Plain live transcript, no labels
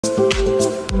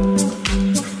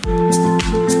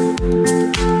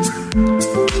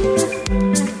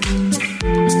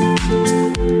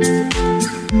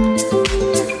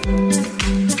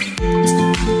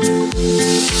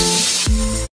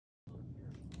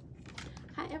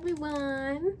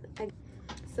everyone.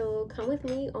 So come with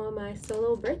me on my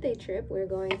solo birthday trip. We're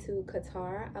going to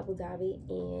Qatar, Abu Dhabi,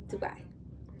 and Dubai.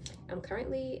 I'm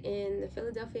currently in the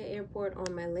Philadelphia airport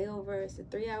on my layover. It's a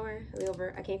 3-hour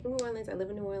layover. I came from New Orleans. I live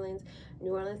in New Orleans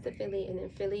to Philly, and then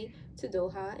Philly to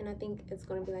Doha. And I think it's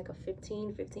going to be like a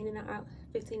 15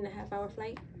 and a half hour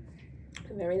flight.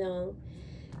 Very long.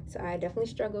 So I definitely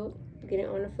struggled getting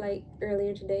on the flight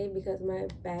earlier today because my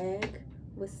bag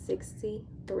was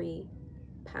 63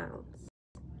 pounds.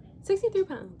 63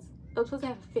 pounds. I was supposed to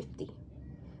have 50.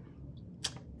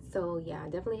 So yeah, I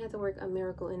definitely had to work a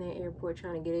miracle in that airport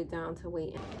trying to get it down to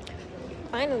weight.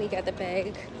 Finally got the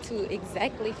bag to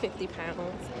exactly 50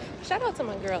 pounds. Shout out to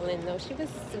my girl Lynn though. She was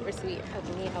super sweet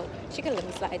helping me out. She could let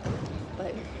me slide,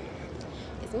 but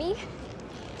it's me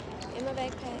in my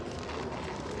backpack.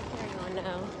 Carry on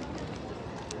now.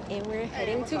 And we're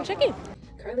heading to check-in.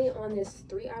 Currently on this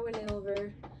 3-hour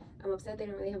layover. I'm upset they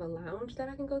don't really have a lounge that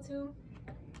I can go to.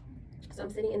 So I'm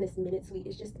sitting in this minute suite.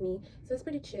 It's just me. So it's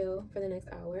pretty chill for the next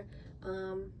hour.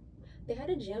 They had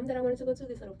a gym that I wanted to go to,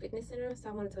 this little fitness center. So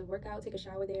I wanted to work out, take a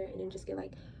shower there, and then just get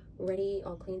like ready,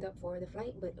 all cleaned up for the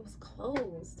flight. But it was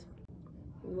closed.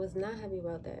 Was not happy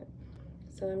about that.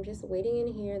 So I'm just waiting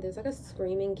in here. There's like a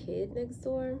screaming kid next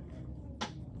door.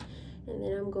 And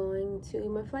then I'm going to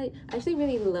my flight. I actually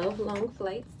really love long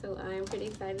flights, so I'm pretty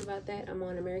excited about that. I'm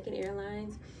on American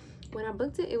Airlines. When I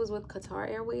booked it, it was with Qatar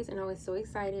Airways, and I was so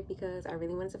excited because I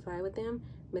really wanted to fly with them.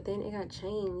 But then it got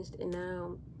changed, and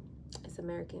now it's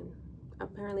American.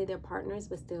 Apparently they're partners,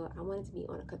 but still, I wanted to be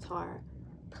on a Qatar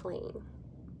plane.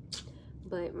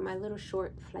 But my little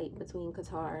short flight between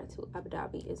Qatar to Abu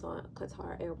Dhabi is on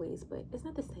Qatar Airways, but it's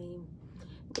not the same.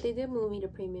 But they did move me to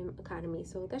premium economy,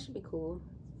 so that should be cool.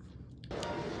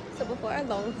 So before a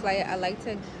long flight, I like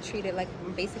to treat it like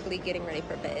I'm basically getting ready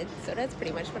for bed. So that's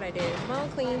pretty much what I did. I'm all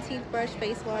clean, teeth brushed,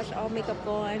 face wash, all makeup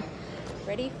on,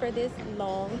 ready for this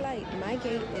long flight. My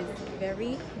gate is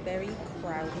very, very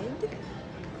crowded.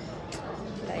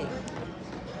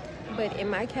 But in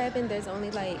my cabin, there's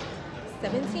only like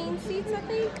 17 seats, I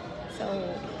think.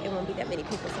 So it won't be that many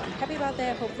people. So I'm happy about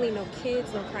that. Hopefully no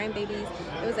kids, no crying babies.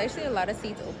 There was actually a lot of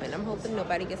seats open. I'm hoping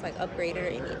nobody gets like upgraded or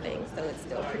anything. So it's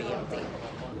still pretty empty.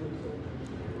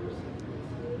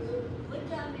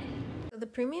 So the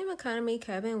premium economy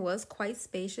cabin was quite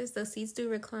spacious. The seats do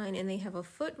recline and they have a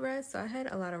footrest. So I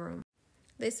had a lot of room.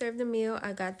 They served the meal.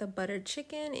 I got the buttered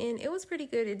chicken and it was pretty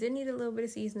good. It did need a little bit of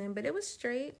seasoning, but it was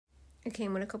straight. It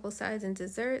came with a couple sides and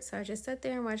dessert, so I just sat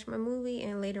there and watched my movie,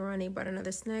 and later on they brought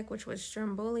another snack, which was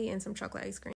stromboli and some chocolate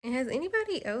ice cream. And has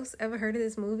anybody else ever heard of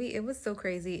this movie? It was so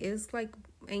crazy. It was like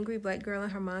Angry Black Girl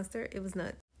and Her Monster. It was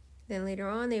nuts. Then later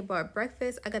on they brought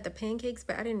breakfast. I got the pancakes,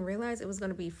 but I didn't realize it was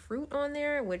going to be fruit on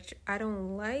there, which I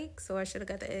don't like, so I should have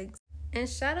got the eggs. And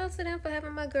shout out to them for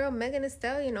having my girl Megan Thee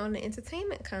Stallion on the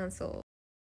entertainment console.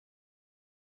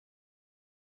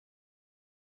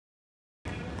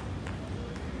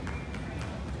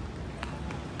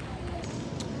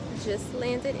 Just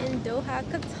landed in Doha,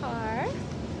 Qatar.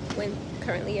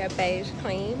 Currently at baggage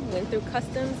claim. Went through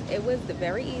customs. It was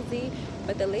very easy,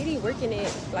 but the lady working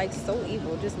it like so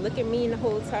evil, just looking mean the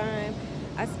whole time.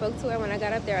 I spoke to her when I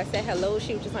got up there. I said hello.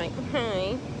 She was just like,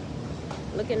 hi,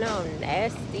 looking all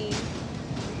nasty.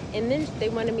 And then they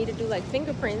wanted me to do like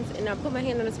fingerprints, and I put my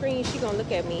hand on the screen. She gonna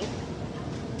look at me,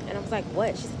 and I was like,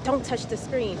 what? She said, don't touch the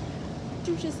screen.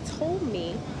 You just told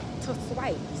me to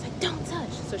swipe. She's like, don't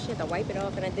touch. So she had to wipe it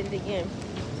off, and I did it again.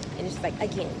 And it's like,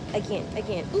 again.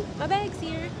 Ooh, my bag's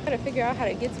here. I gotta figure out how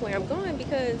to get to where I'm going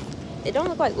because it don't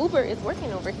look like Uber is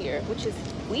working over here, which is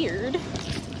weird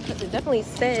because it definitely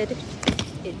said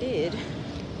it did.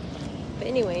 But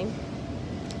anyway,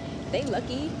 they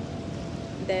lucky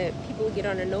that people get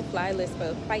on a no-fly list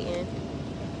for fighting.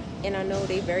 And I know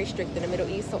they very strict in the Middle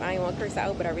East, so I ain't want to curse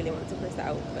out, but I really wanted to curse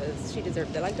out because she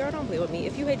deserved it. Like, girl, don't play with me.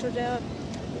 If you hate your job,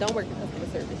 don't work in customer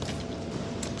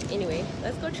service. Anyway,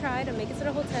 let's go try to make it to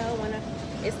the hotel.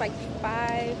 It's like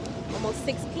 5, almost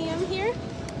 6 p.m. here,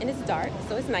 and it's dark,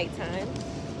 so it's nighttime.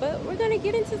 But we're gonna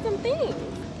get into some things.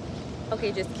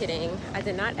 Okay, just kidding. I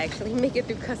did not actually make it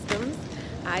through customs.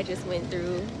 I just went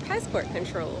through passport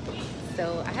control.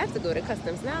 So I have to go to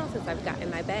customs now since I've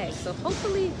gotten my bag. So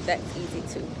hopefully that's easy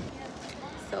too.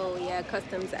 So yeah,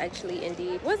 customs actually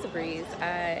indeed was a breeze.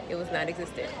 It was not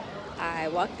existent. I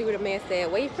walked through, the man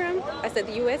said, where you from? I said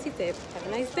the US, he said, have a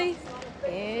nice day.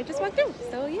 And just walked through.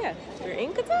 So yeah, we're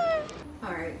in Qatar.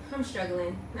 All right, I'm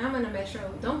struggling. Now I'm on the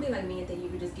metro. Don't be like me and think you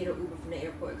could just get an Uber from the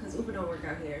airport because Uber don't work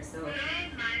out here. So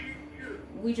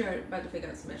we are about to figure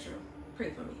out this metro.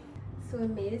 Pray for me. So I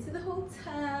made it to the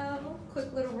hotel.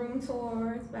 Quick little room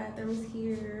tour. Bathrooms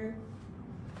here.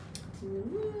 In the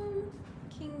room.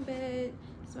 king bed.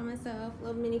 It's by myself.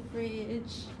 Little mini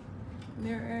fridge,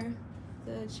 mirror.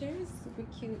 The chair is super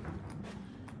cute.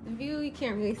 The view, you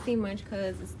can't really see much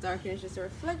because it's dark and it's just a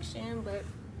reflection, but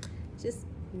just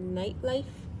nightlife,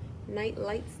 night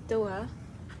lights, Doha.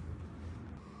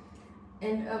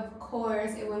 And of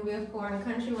course, it wouldn't be a foreign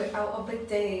country without a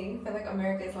bidet. I feel like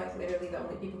America is like literally the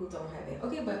only people who don't have it.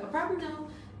 Okay, but a problem now,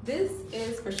 this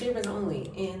is for shavers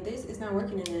only, and this is not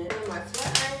working in it. My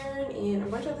flat iron and a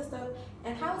bunch of other stuff.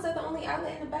 And how is that the only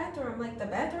outlet in the bathroom? Like the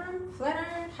bathroom, flat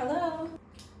iron, hello?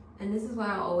 And this is why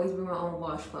I always bring my own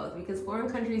washcloths, because foreign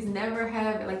countries never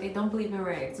have it. Like, they don't believe in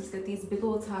rags. Just get these big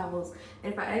old towels.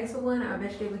 And if I ask for one, I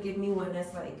bet they would give me one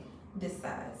that's like this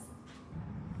size.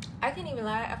 I can't even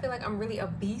lie. I feel like I'm really a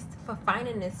beast for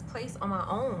finding this place on my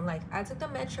own. Like, I took the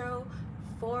metro,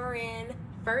 foreign,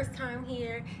 first time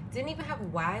here, didn't even have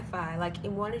Wi-Fi. Like,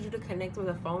 it wanted you to connect with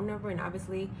a phone number, and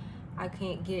obviously I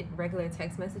can't get regular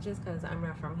text messages because I'm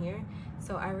not from here.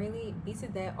 So I really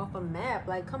beasted that off a map.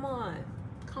 Like, come on.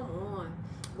 Come on.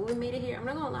 But we made it here. I'm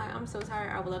not gonna lie, I'm so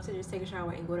tired. I would love to just take a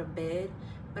shower and go to bed,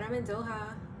 but I'm in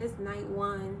Doha. It's night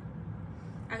 1.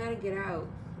 I gotta get out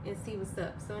and see what's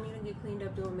up. So I need to get cleaned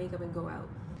up, do makeup, and go out.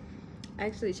 I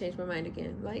actually changed my mind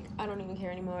again. Like, I don't even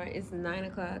care anymore. It's 9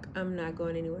 o'clock. I'm not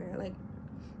going anywhere. Like,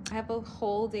 I have a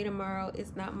whole day tomorrow.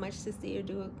 It's not much to see or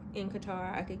do in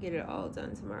Qatar. I could get it all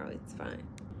done tomorrow. It's fine.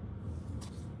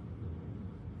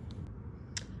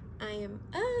 I am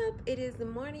up. It is the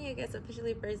morning, I guess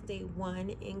officially first day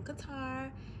 1 in Qatar.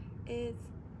 It's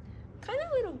kind of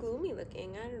a little gloomy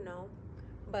looking, I don't know.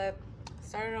 But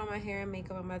started on my hair and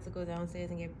makeup. I'm about to go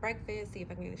downstairs and get breakfast, see if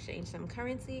I can exchange some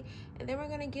currency, and then we're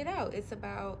gonna get out. It's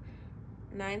about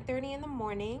 9:30 in the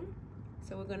morning.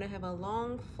 So we're gonna have a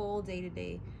long, full day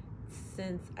today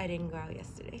since I didn't go out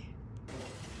yesterday.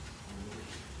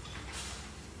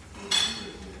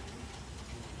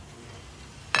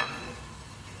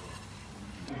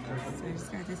 So I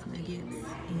just got this nuggets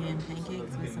and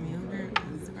pancakes with some yogurt.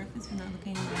 The breakfast was not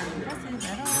looking very impressive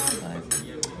at all, but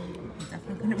I'm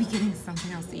definitely going to be getting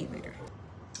something else to eat later.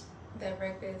 That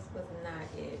breakfast was not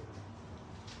it.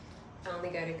 I only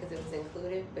got it because it was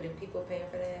included, but if people paying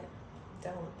for that,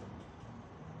 don't.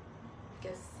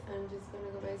 Guess I'm just going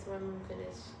to go back to my room and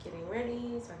finish getting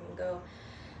ready so I can go.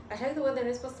 I checked the weather and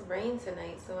it's supposed to rain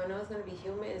tonight, so I know it's going to be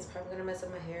humid. It's probably going to mess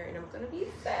up my hair and I'm going to be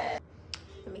sad.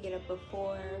 Let me get a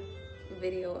before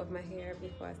video of my hair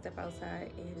before I step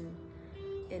outside, and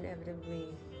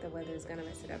inevitably the weather is gonna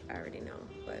mess it up. I already know,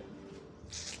 but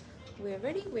we're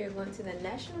ready. We're going to the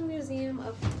National Museum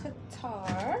of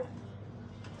Qatar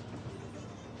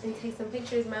and take some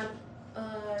pictures. My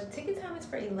ticket time is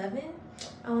for 11.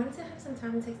 I wanted to have some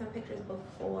time to take some pictures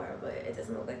before, but it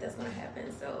doesn't look like that's gonna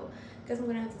happen, so I guess I'm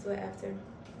gonna have to do it after.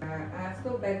 I have to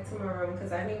go back to my room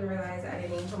because I didn't even realize I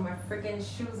didn't even put my freaking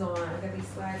shoes on. I got these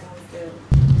slides on still.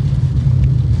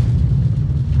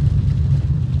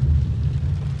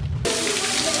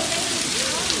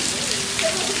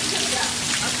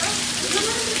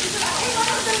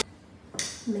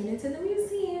 Made it to the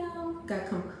museum. Got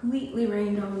completely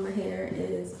rained on. My hair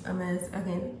is a mess. I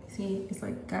can see it's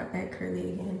like got back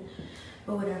curly again.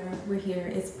 But whatever, we're here.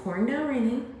 It's pouring down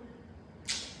raining.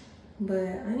 But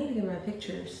I need to get my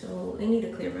pictures, so they need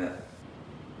to clear up.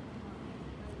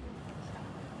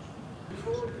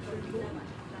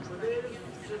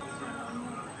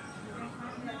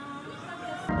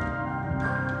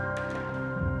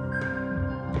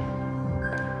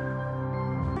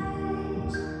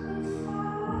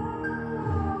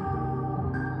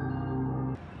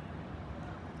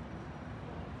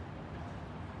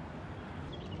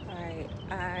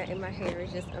 And my hair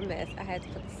is just a mess. I had to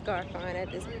put the scarf on at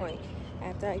this point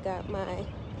after I got my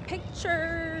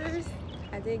pictures.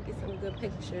 I did get some good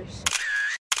pictures.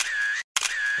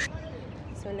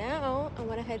 So now I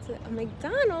want to head to a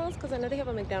McDonald's because I know they have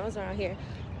a McDonald's around here.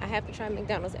 I have to try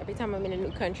McDonald's every time I'm in a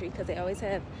new country because they always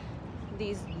have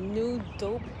these new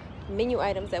dope menu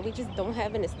items that we just don't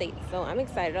have in the States. So I'm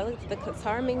excited. I looked at the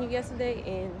Qatar menu yesterday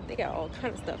and they got all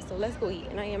kind of stuff. So let's go eat,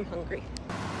 and I am hungry.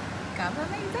 Got my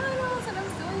McDonald's and I'm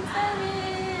so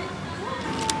excited.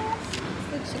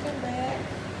 The chicken leg.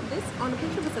 This on the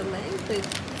picture was a leg, but this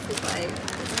is like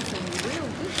some real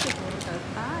good chicken with a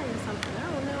thigh or something. I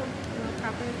don't know.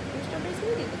 Proper strawberry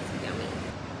smoothie. It looks yummy.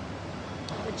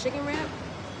 The chicken wrap,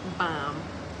 bomb.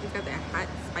 It's got that hot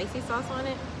spicy sauce on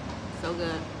it. So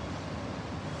good.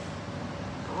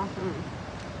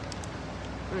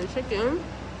 And the chicken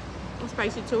is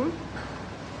spicy too.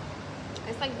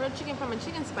 It's like grilled chicken from a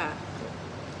chicken spot.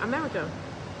 America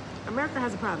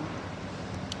has a problem.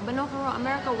 But no, for real,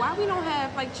 America, why we don't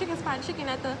have like chicken spot chicken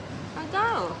at the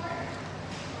McDonald's?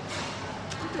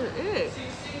 is it?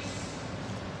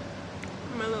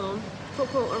 My little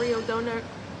cocoa Oreo donut.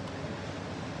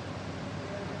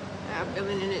 I have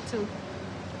filling in it too.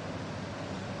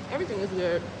 Everything is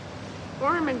good.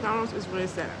 Ordering McDonald's is really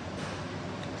sad.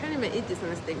 Can't even eat this in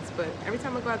the States, but every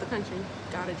time I go out the country,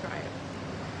 gotta try it.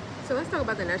 So let's talk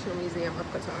about the National Museum of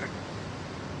Qatar.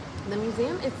 The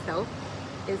museum itself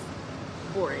is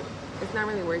boring. It's not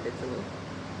really worth it to me.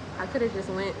 I could have just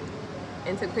went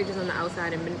and took pictures on the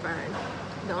outside and been fine.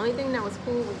 The only thing that was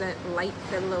cool was that light,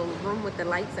 that little room with the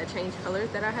lights that change colors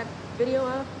that I had video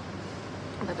of.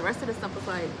 But the rest of the stuff was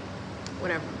like,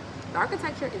 whatever. The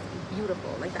architecture is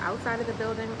beautiful. Like the outside of the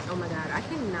building, oh my God, I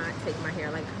cannot take my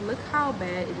hair. Like, look how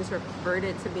bad it just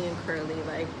reverted to being curly.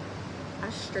 Like, I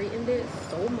straightened it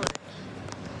so much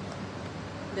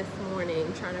this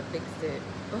morning trying to fix it.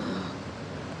 Ugh.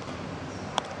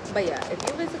 But yeah, if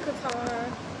you visit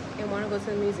Qatar and want to go to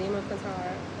the Museum of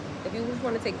Qatar, if you just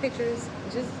want to take pictures,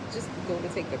 just go to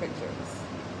take the pictures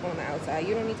on the outside.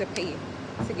 You don't need to pay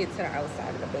to get to the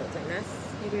outside of the building.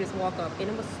 You can just walk up. And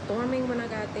it was storming when I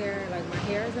got there. Like, my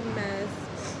hair is a mess.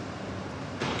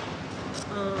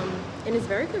 And it's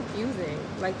very confusing.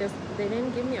 Like, they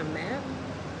didn't give me a map.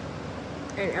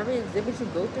 And every exhibit you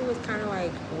go through is kind of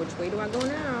like, which way do I go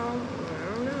now?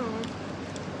 I don't know.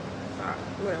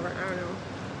 Whatever, I don't know.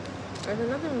 There's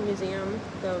another museum,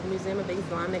 the Museum of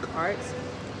Islamic Arts.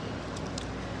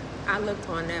 I looked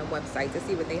on that website to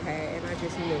see what they had, and I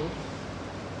just knew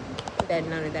that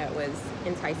none of that was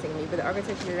enticing me. But the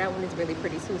architecture of that one is really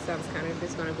pretty too, so I was kind of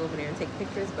just gonna go over there and take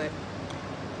pictures. But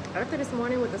after this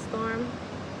morning with the storm,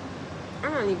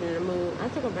 I'm not even in the mood. I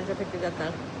took a bunch of pictures at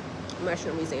the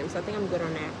National Museum, so I think I'm good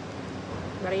on that.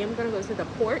 But I am gonna go to the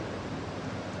port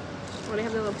where they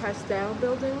have the little pastel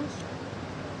buildings.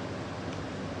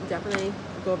 Definitely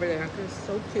go over there because it's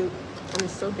so cute and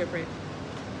it's so different.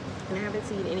 And I haven't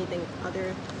seen anything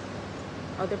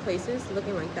other places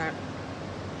looking like that.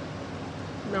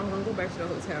 Now I'm gonna go back to the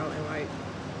hotel and like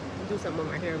do something with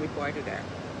my hair before I do that.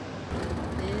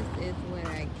 This is what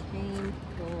I came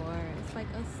for. It's like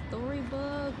a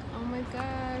storybook. Oh my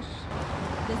gosh.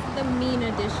 This is the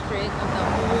Mina district of the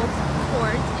old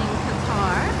port in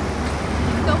Qatar.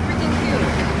 It's so freaking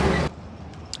cute.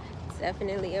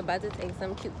 Definitely about to take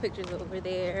some cute pictures over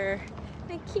there.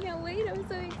 I can't wait. I'm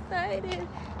so excited.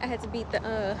 I had to beat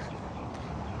the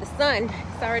sun.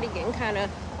 It's already getting kind of,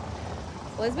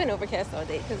 well, it's been overcast all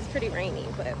day because it's pretty rainy,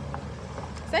 but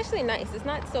it's actually nice. It's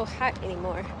not so hot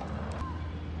anymore.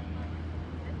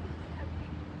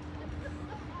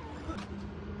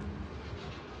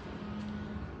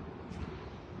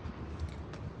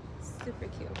 Super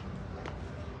cute.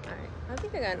 All right, I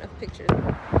think I got enough pictures.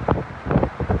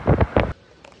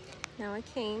 Now I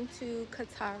came to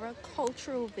Katara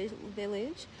Cultural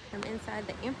Village. I'm inside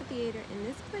the amphitheater, and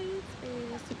this place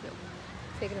is super cool.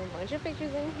 Taking a bunch of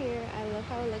pictures in here. I love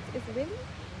how it looks. It's really,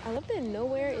 I love that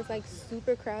nowhere is like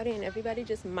super crowded and everybody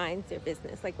just minds their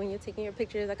business. Like when you're taking your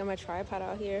pictures, like on my tripod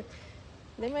out here,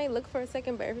 they might look for a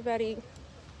second, but everybody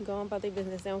go on about their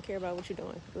business. They don't care about what you're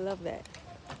doing. Love that.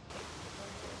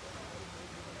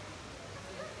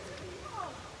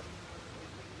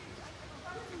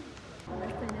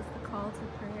 Listen, it's the call to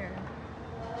prayer.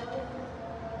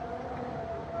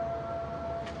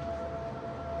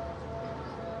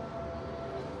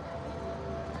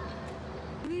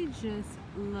 We just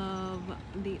love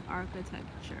the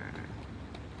architecture.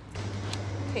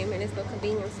 Came in this little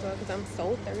convenience store because I'm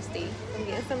so thirsty. I'm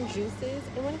getting some juices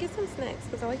and want to get some snacks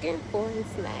because I like getting foreign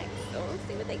snacks. So let's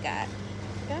see what they got.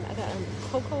 I got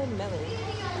cocoa melon.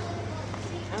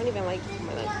 I don't even like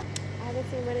melon. I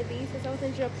haven't seen one of these since I was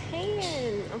in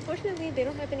Japan. Unfortunately, they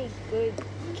don't have any good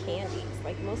candies.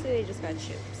 Like, mostly they just got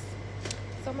chips.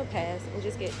 So I'm gonna pass and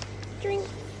just get drinks.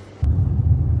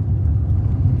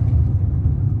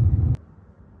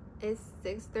 It's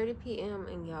 6:30 p.m.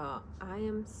 and y'all, I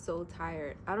am so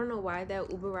tired. I don't know why that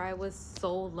Uber ride was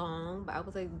so long, but I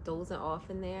was like dozing off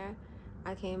in there.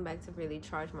 I came back to really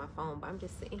charge my phone, but I'm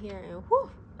just sitting here and whew,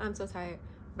 I'm so tired.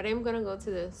 But I'm gonna go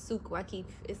to the Souq Waqif.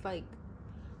 It's like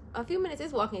a few minutes,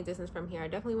 it's walking distance from here. I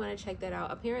definitely want to check that out.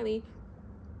 Apparently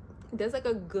there's like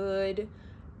a good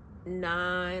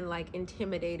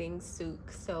intimidating Souq,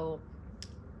 so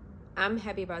I'm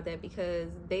happy about that because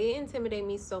they intimidate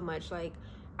me so much. Like,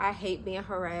 I hate being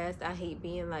harassed. I hate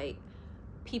being like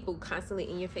people constantly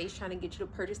in your face trying to get you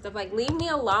to purchase stuff. Like, leave me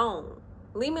alone.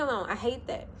 Leave me alone. I hate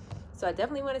that. So I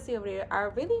definitely want to see over there. I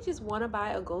really just want to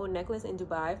buy a gold necklace in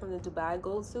Dubai from the Dubai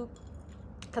Gold Souq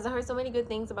because I heard so many good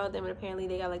things about them, and apparently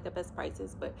they got like the best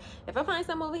prices. But if I find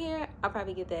some over here, I'll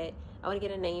probably get that. I want to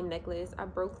get a name necklace. I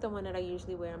broke the one that I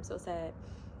usually wear. I'm so sad.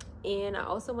 And I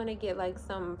also want to get like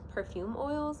some perfume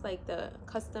oils, like the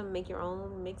custom make your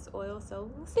own mixed oil.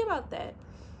 So we'll see about that.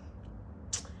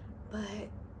 But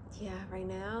yeah, right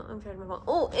now I'm trying to move on.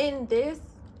 Oh, and this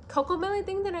cocoa melon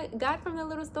thing that I got from the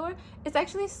little store, it's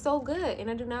actually so good. And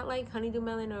I do not like honeydew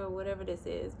melon or whatever this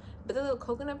is, but the little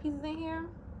coconut pieces in here,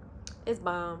 it's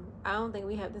bomb. I don't think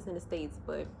we have this in the States,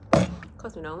 but of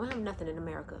course we don't. We have nothing in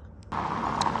America. So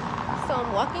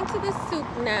I'm walking to the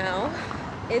Souq now.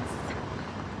 It's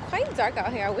quite dark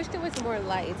out here. I wish there was more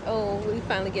light. Oh, we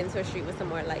finally get into a street with some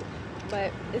more light,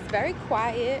 but it's very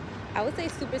quiet. I would say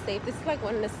super safe. This is like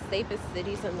one of the safest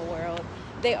cities in the world.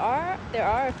 There are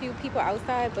a few people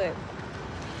outside, but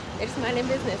they're just minding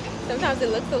business. Sometimes it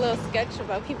looks a little sketch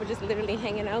about people just literally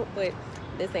hanging out, but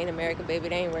this ain't America, baby.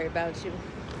 They ain't worried about you.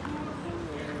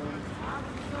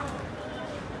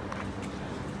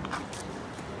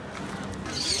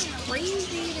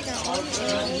 Crazy. They got all the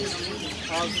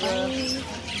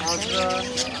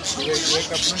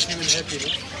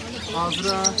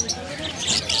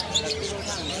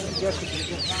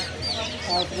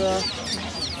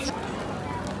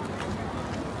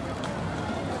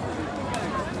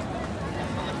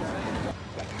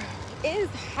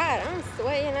It's hot. I'm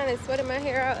sweating. I done sweated my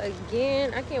hair out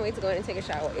again. I can't wait to go in and take a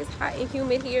shower. It's hot and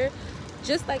humid here,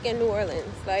 just like in New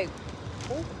Orleans. Like,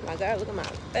 oh my God, look at my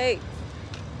face.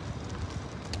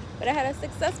 But I had a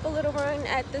successful little run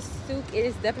at the Souq. It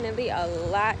is definitely a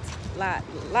lot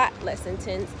less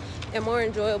intense and more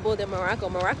enjoyable than Morocco.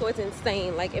 Morocco is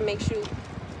insane. Like, it makes you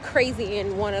crazy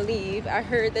and want to leave. I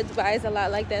heard that Dubai is a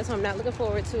lot like that, so I'm not looking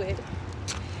forward to it.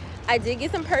 I did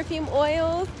get some perfume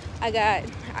oils. I got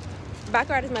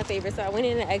Baccarat is my favorite, so I went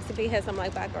in and asked if he had something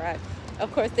like Baccarat.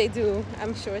 Of course they do.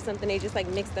 I'm sure it's something they just like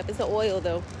mixed up. It's an oil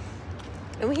though.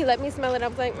 And when he let me smell it, I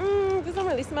was like, this don't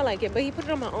really smell like it. But he put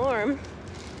it on my arm,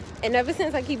 and ever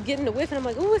since I keep getting the whiff, and I'm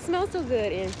like, oh, it smells so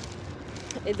good. And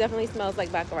it definitely smells like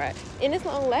Baccarat. And it's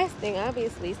long lasting,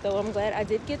 obviously, so I'm glad I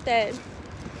did get that.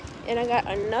 And I got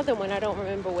another one. I don't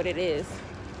remember what it is.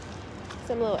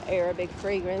 Some little Arabic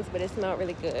fragrance, but it smelled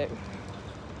really good.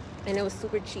 And it was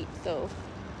super cheap, so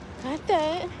got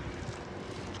that.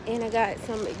 And I got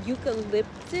some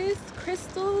eucalyptus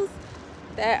crystals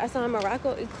that I saw in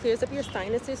Morocco. It clears up your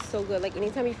sinuses so good. Like,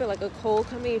 anytime you feel like a cold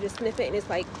coming, you just sniff it, and it's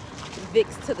like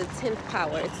Vicks to the 10th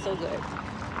power. It's so good.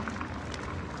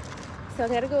 So I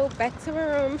gotta go back to my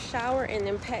room, shower, and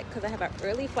then pack because I have an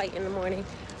early flight in the morning.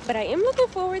 But I am looking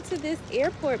forward to this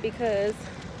airport because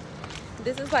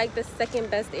this is like the second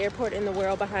best airport in the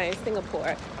world behind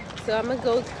Singapore. So I'm gonna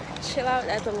go chill out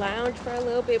at the lounge for a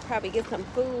little bit, probably get some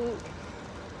food,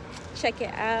 check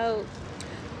it out.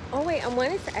 Oh wait, I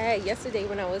wanted to add, yesterday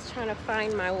when I was trying to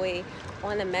find my way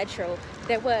on the metro,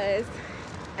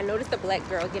 I noticed a black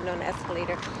girl getting on the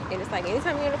escalator, and it's like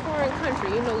anytime you're in a foreign country,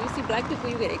 you know, you see black people,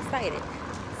 you get excited.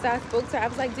 So I spoke to her. I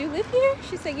was like, do you live here?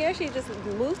 She said, yeah, she just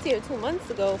moved here 2 months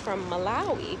ago from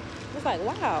Malawi. I was like,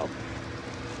 wow.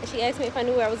 And she asked me if I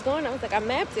knew where I was going. I was like, I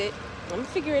mapped it. I'm gonna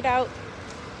figure it out.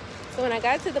 So when I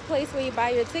got to the place where you buy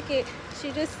your ticket,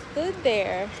 she just stood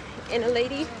there, and a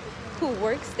lady who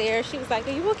works there, she was like,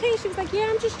 are you okay? She was like, yeah,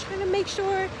 I'm just trying to make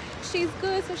sure she's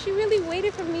good. So she really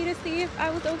waited for me to see if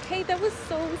I was okay. That was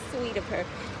so sweet of her.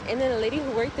 And then a lady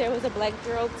who worked there was a black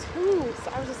girl too.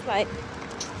 So I was just like,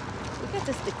 we got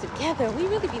to stick together. We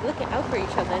really be looking out for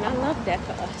each other, and I love that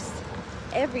for us.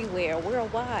 Everywhere,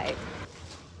 worldwide.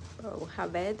 Bro, how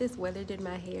bad this weather did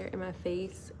my hair and my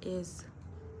face is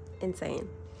insane.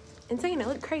 Insane, I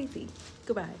look crazy.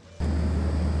 Goodbye.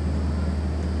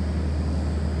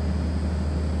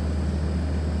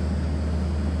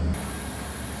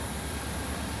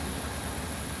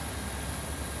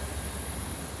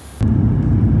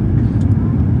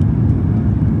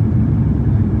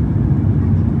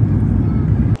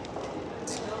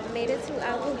 Made it to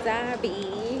Abu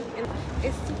Dhabi, and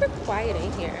it's super quiet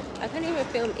in here. I couldn't even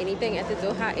film anything at the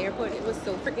Doha airport. It was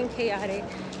so freaking chaotic.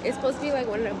 It's supposed to be like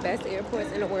one of the best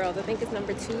airports in the world. I think it's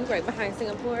 #2 right behind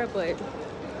Singapore, but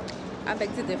I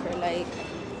beg to differ. Like,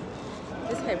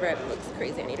 this head wrap looks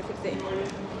crazy. I need to fix it.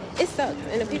 It sucks,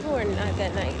 and the people are not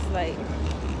that nice. Like,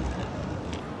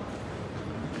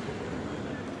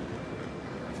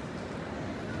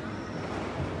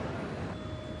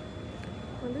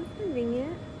 well, this is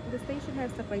convenient. The station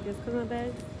has stuff like this because my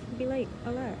bags be late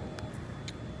a lot.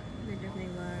 They're definitely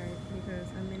large because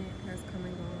a minute has come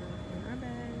and gone, and our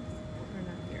bags are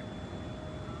not here.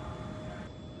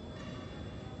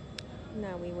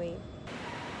 Now we wait.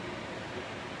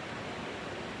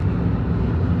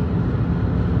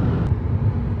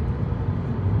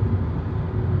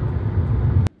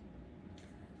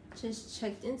 Just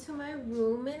checked into my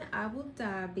room in Abu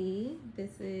Dhabi.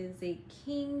 This is a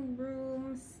king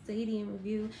room, stadium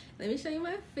view. Let me show you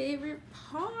my favorite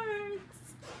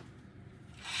parts.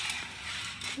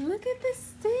 Look at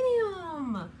this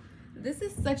stadium. This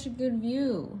is such a good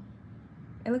view.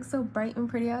 It looks so bright and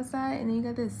pretty outside, and then you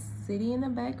got this city in the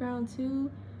background too.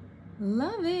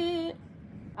 Love it.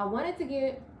 I wanted to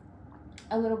get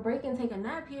a little break and take a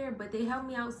nap here, but they helped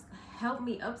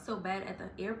me up so bad at the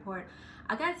airport.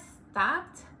 I got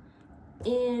stopped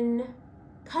in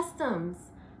customs.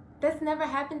 That's never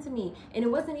happened to me, and it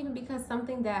wasn't even because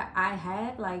something that I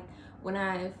had. Like when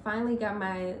I finally got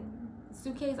my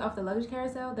suitcase off the luggage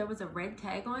carousel, there was a red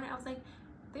tag on it. I was like,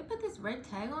 they put this red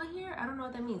tag on here? I don't know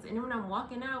what that means. And then when I'm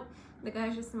walking out, the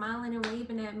guy's just smiling and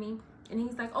waving at me, and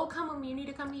he's like, oh, come with me, you need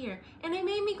to come here. And they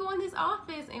made me go in this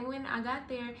office, and when I got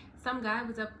there, some guy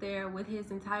was up there with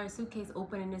his entire suitcase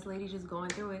open, and this lady just going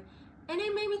through it, and they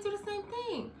made me do the same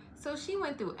thing. So she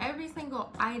went through every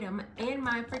single item in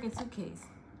my freaking suitcase.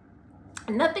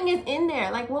 Nothing is in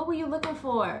there. Like, what were you looking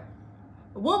for?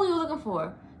 What were you looking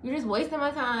for? You're just wasting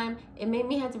my time. It made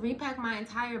me have to repack my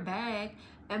entire bag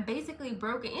and basically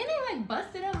broke it. And they like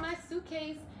busted up my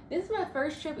suitcase. This is my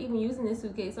first trip even using this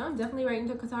suitcase, so I'm definitely right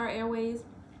into Qatar Airways.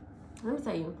 Let me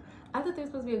tell you, I thought they were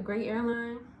supposed to be a great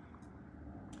airline.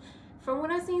 From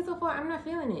what I've seen so far, I'm not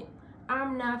feeling it.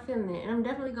 I'm not feeling it, and I'm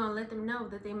definitely gonna let them know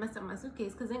that they messed up my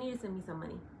suitcase because they need to send me some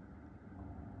money.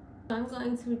 So I'm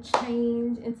going to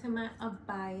change into my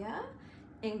abaya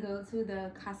and go to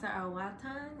the Qasr Al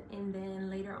Watan, and then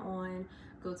later on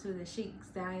go to the Sheikh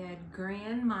Zayed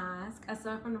Grand Mosque. I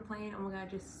saw it from the plane. Oh my god,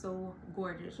 just so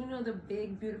gorgeous. You know, the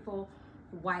big beautiful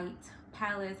white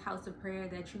palace house of prayer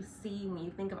that you see when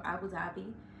you think of Abu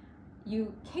Dhabi.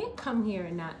 You can't come here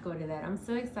and not go to that. I'm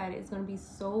so excited. It's gonna be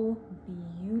so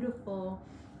beautiful.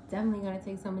 Definitely gonna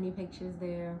take so many pictures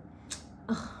there.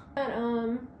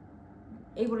 But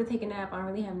able to take a nap. I don't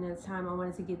really have enough time. I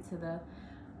wanted to get to the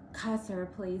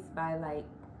Qasr place by like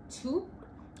 2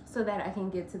 so that I can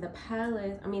get to the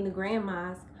palace, the Grand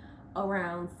Mosque,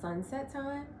 around sunset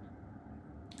time.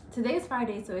 Today's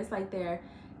Friday, so it's like their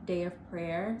day of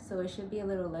prayer, so it should be a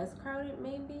little less crowded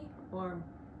maybe, or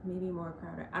maybe more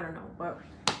crowded. I don't know, but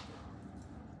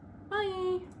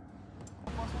bye.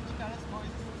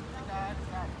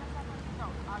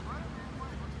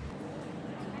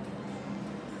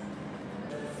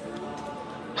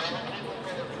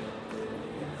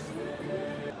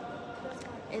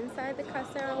 Inside the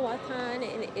Qasr Al Watan,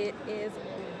 and it is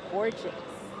gorgeous,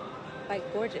 like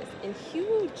gorgeous and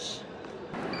huge.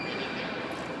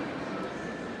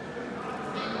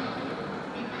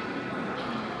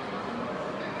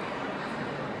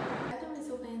 Bathroom is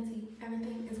so fancy.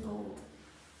 Everything is gold.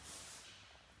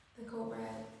 The coat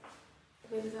rack,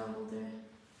 the baby towel holder,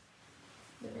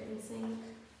 the baby sink,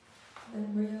 the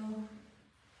grill,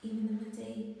 even the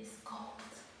bidet is gold.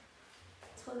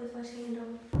 Toilet flush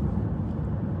handle.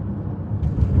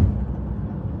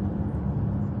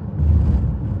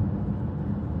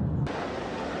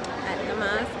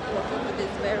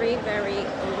 Very, very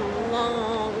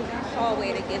long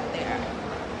hallway to get there.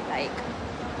 Like,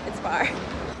 it's far.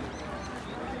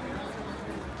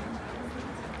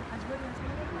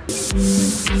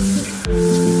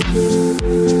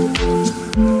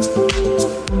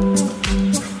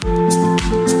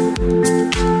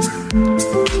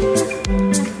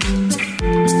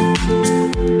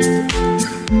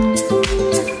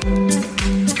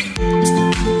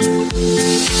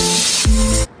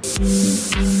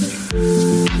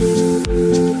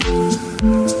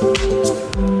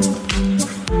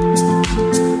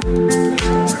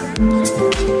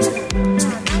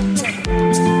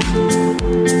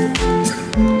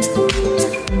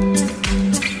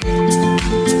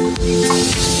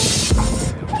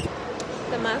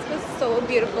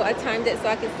 I timed it so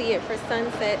I could see it for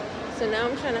sunset. So now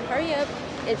I'm trying to hurry up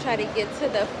and try to get to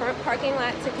the front parking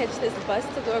lot to catch this bus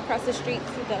to go across the street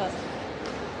to the,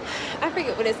 I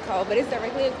forget what it's called, but it's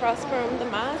directly across from the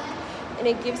mosque, and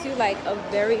it gives you like a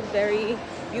very, very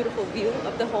beautiful view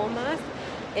of the whole mosque.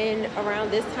 And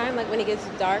around this time, like when it gets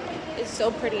dark, it's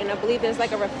so pretty, and I believe there's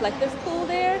like a reflective pool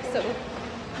there, so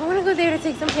I want to go there to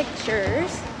take some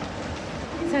pictures.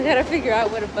 So I gotta figure out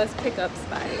what a bus pickup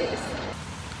spot is.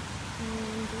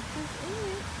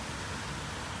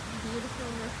 Beautiful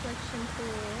reflection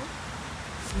pool.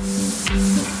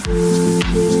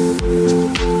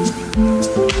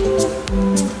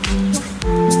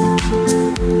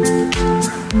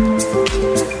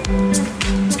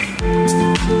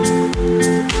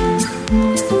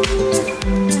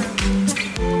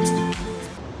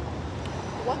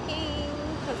 Walking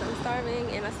because I'm starving,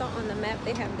 and I saw on the map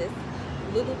they have this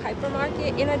Lulu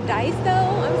Hypermarket in a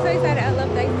Daiso. I'm so excited. I love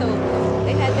Daiso.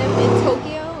 They had them in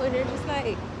Tokyo, and they're just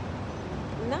like,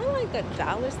 not like a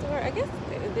dollar store. I guess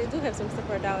they do have some stuff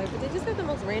for $1, but they just have the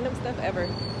most random stuff ever.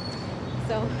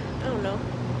 So I don't know.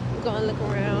 I'm going to look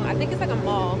around. I think it's like a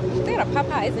mall. They got a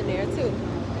Popeyes in there too.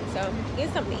 So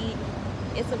get something to eat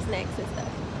and some snacks and stuff.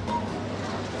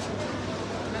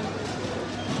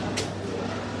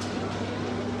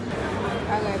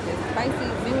 I got this spicy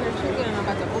zinger chicken. I'm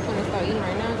about to open and start eating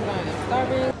right now because I am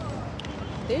starving.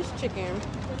 This chicken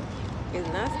is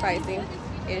not spicy.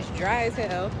 It's dry as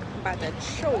hell. I'm about to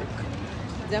choke.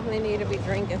 Definitely need to be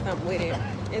drinking something with it.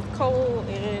 It's cold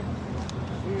and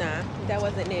nah, that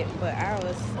wasn't it. But I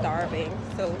was starving,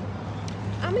 so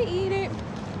I'm gonna eat it.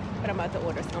 But I'm about to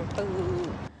order some food.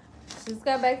 Just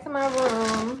got back to my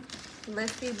room.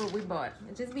 Let's see what we bought.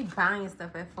 I just be buying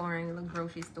stuff at foreign little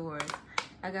grocery stores.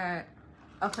 I got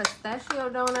a pistachio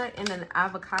donut and an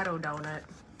avocado donut.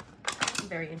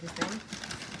 Very interesting.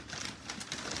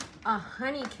 A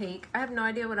honey cake. I have no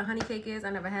idea what a honey cake is. I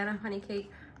never had a honey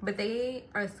cake, but they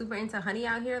are super into honey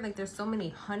out here. Like, there's so many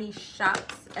honey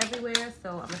shops everywhere,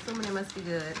 so I'm assuming it must be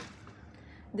good.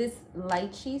 This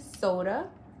lychee soda.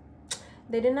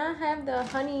 They did not have the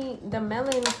honey, the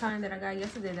melon kind that I got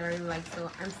yesterday that I really liked,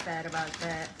 so I'm sad about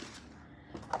that.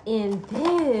 And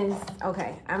this,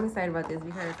 okay, I'm excited about this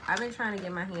because I've been trying to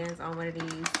get my hands on one of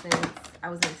these since I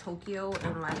was in Tokyo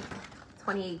in like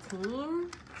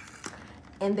 2018,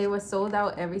 and they were sold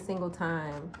out every single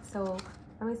time. So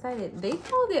I'm excited. They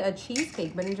called it a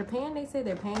cheesecake, but in Japan they say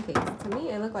they're pancakes. To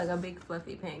me, it looked like a big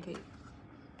fluffy pancake.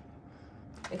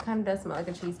 It kind of does smell like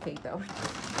a cheesecake though.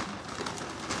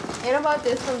 And I bought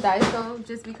this from Daiso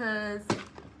just because,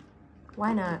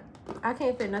 why not? I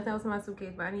can't fit nothing else in my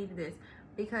suitcase, but I needed this.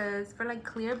 Because for like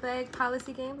clear bag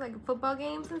policy games, like football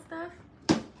games and stuff.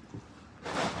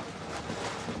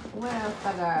 What else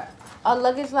I got? A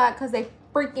luggage lock because they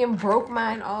freaking broke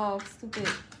mine off. Stupid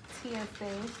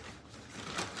TSA.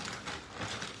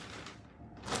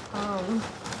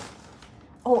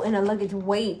 Oh, and a luggage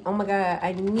weight. Oh my god,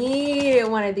 I needed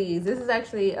one of these. This is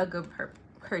actually a good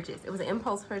purchase. It was an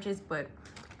impulse purchase, but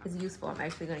it's useful. I'm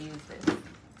actually gonna use this.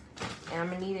 And I'm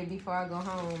gonna need it before I go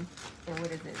home. And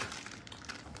what is it?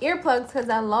 Earplugs, because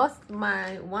I lost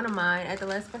one of mine at the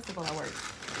last festival I worked.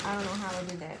 I don't know how I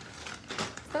did that.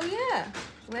 So yeah,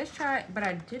 let's try it. But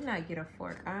I did not get a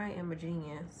fork. I am a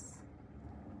genius.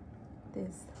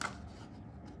 This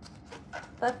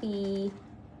fluffy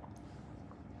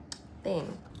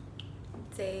thing.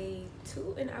 Day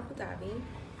 2 in Abu Dhabi.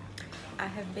 I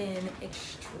have been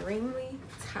extremely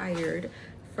tired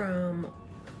from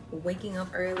waking up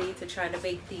early to try to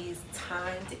make these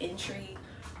timed entry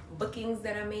bookings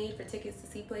that I made for tickets to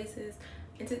see places.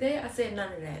 And today I said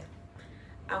none of that.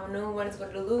 I knew I wanted to go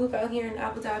to the Louvre out here in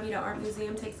Abu Dhabi, the art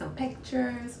museum, take some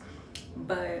pictures,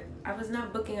 but I was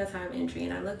not booking a time entry.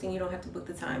 And I looked, and you don't have to book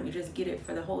the time, you just get it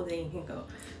for the whole day and you can go.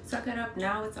 So I got up.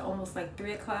 Now it's almost like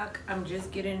 3 o'clock. I'm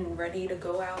just getting ready to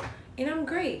go out, and I'm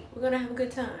great. We're gonna have a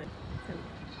good time.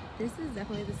 This is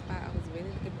definitely the spot I was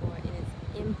really looking for, and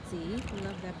it's empty.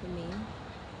 Love that for me.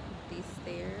 These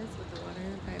stairs with the water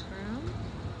in the background.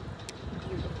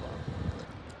 Beautiful.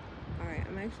 Alright,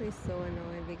 I'm actually so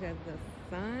annoyed because the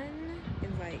sun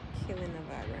is like killing the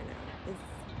vibe right now.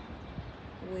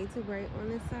 It's way too bright on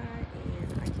this side,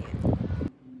 and I can't.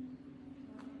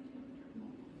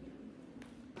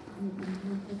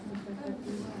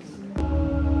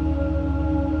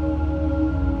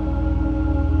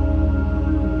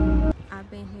 I've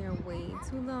been here way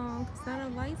too long because now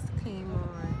the lights came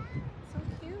on. So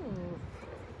cute.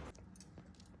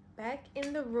 Back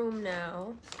in the room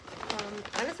now.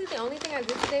 Honestly, the only thing I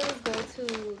did today was go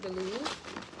to the Louvre,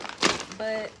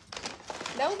 but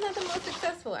that was not the most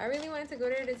successful. I really wanted to go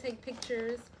there to take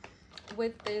pictures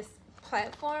with this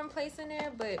platform place in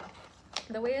there, but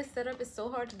the way it's set up is so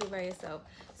hard to do by yourself.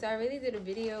 So I really did a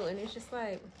video, and it's just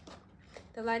like,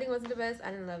 the lighting wasn't the best.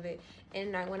 I didn't love it.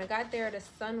 And when I got there, the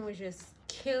sun was just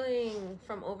killing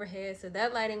from overhead, so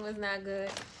that lighting was not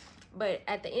good. But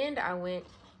at the end, I went,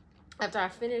 after I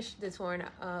finished the tour and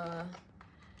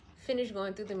finished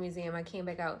going through the museum, I came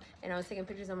back out and I was taking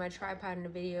pictures on my tripod in the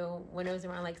video when it was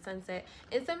around like sunset,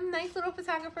 and some nice little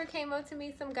photographer came up to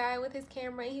me, some guy with his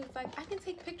camera, and he was like, I can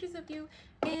take pictures of you.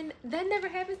 And that never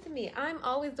happens to me. I'm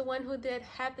always the one who that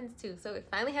happens to. So it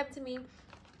finally happened to me,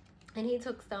 and he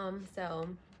took some. So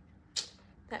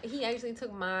he actually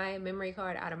took my memory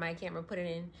card out of my camera, put it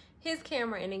in his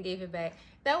camera, and then gave it back.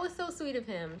 That was so sweet of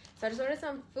him. So I just ordered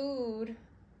some food.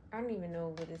 I don't even know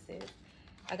what this is.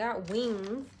 I got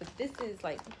wings, but this is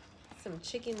like some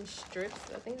chicken strips.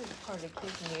 I think this is part of the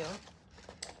kids meal.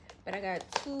 But I got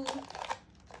 2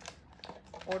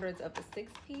 ordered of the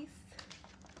 6-piece.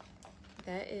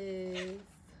 That is,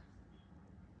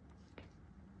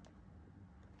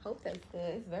 hope that's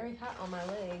good. It's very hot on my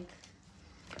leg.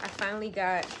 I finally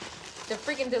got the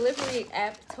freaking delivery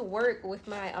app to work with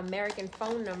my American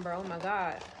phone number. Oh my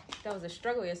God. That was a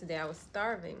struggle yesterday. I was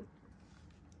starving.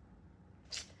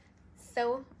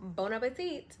 So, bon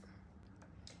appetit.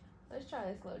 Let's try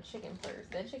this little chicken first.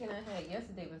 That chicken I had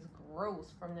yesterday was gross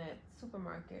from that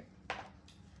supermarket.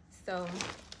 So,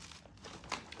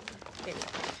 there we go.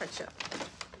 Touch up.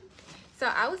 So,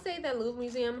 I would say that Louvre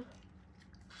Museum,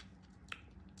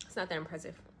 it's not that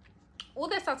impressive. Oh,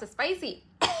 that sauce is spicy.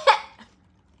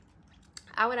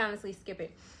 I would honestly skip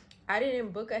it. I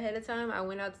didn't book ahead of time. I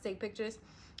went out to take pictures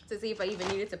to see if I even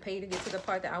needed to pay to get to the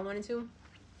part that I wanted to.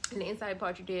 And the inside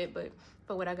part you did, but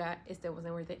for what I got, it still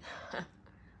wasn't worth it.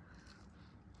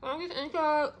 I'm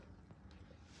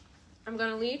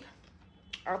gonna leave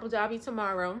Abu Dhabi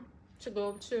tomorrow to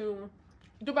go to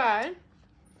Dubai,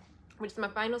 which is my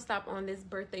final stop on this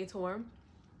birthday tour.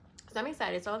 So I'm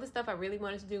excited. So all the stuff I really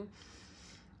wanted to do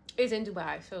is in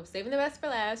Dubai. So saving the best for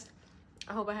last.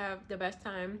 I hope I have the best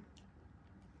time.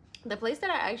 The place that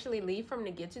I actually leave from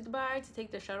to get to Dubai, to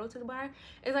take the shuttle to Dubai,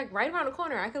 is like right around the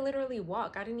corner. I could literally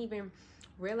walk. I didn't even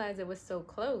realize it was so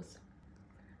close.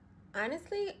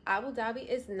 Honestly, Abu Dhabi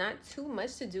is not too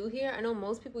much to do here. I know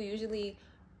most people usually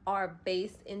are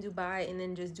based in Dubai and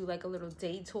then just do like a little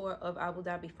day tour of Abu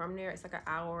Dhabi from there. It's like an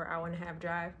hour and a half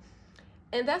drive.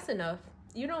 And that's enough.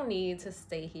 You don't need to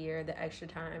stay here the extra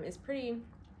time. It's pretty,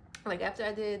 like after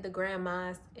I did the Grand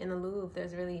Mosque in the Louvre,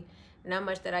 there's really not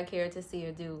much that I care to see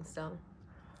or do. So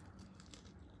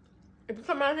if you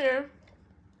come out here,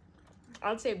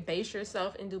 I'd say base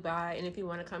yourself in Dubai. And if you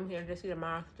want to come here to see the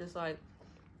mosque, just like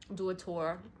do a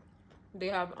tour. They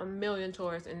have a million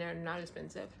tours and they're not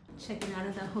expensive. Checking out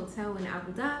of the hotel in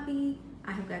Abu Dhabi.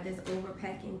 I have got this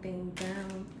overpacking thing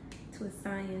down to a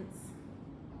science.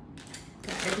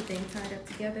 Got everything tied up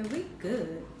together. We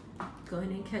good. Go ahead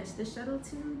and catch the shuttle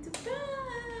to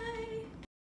Dubai.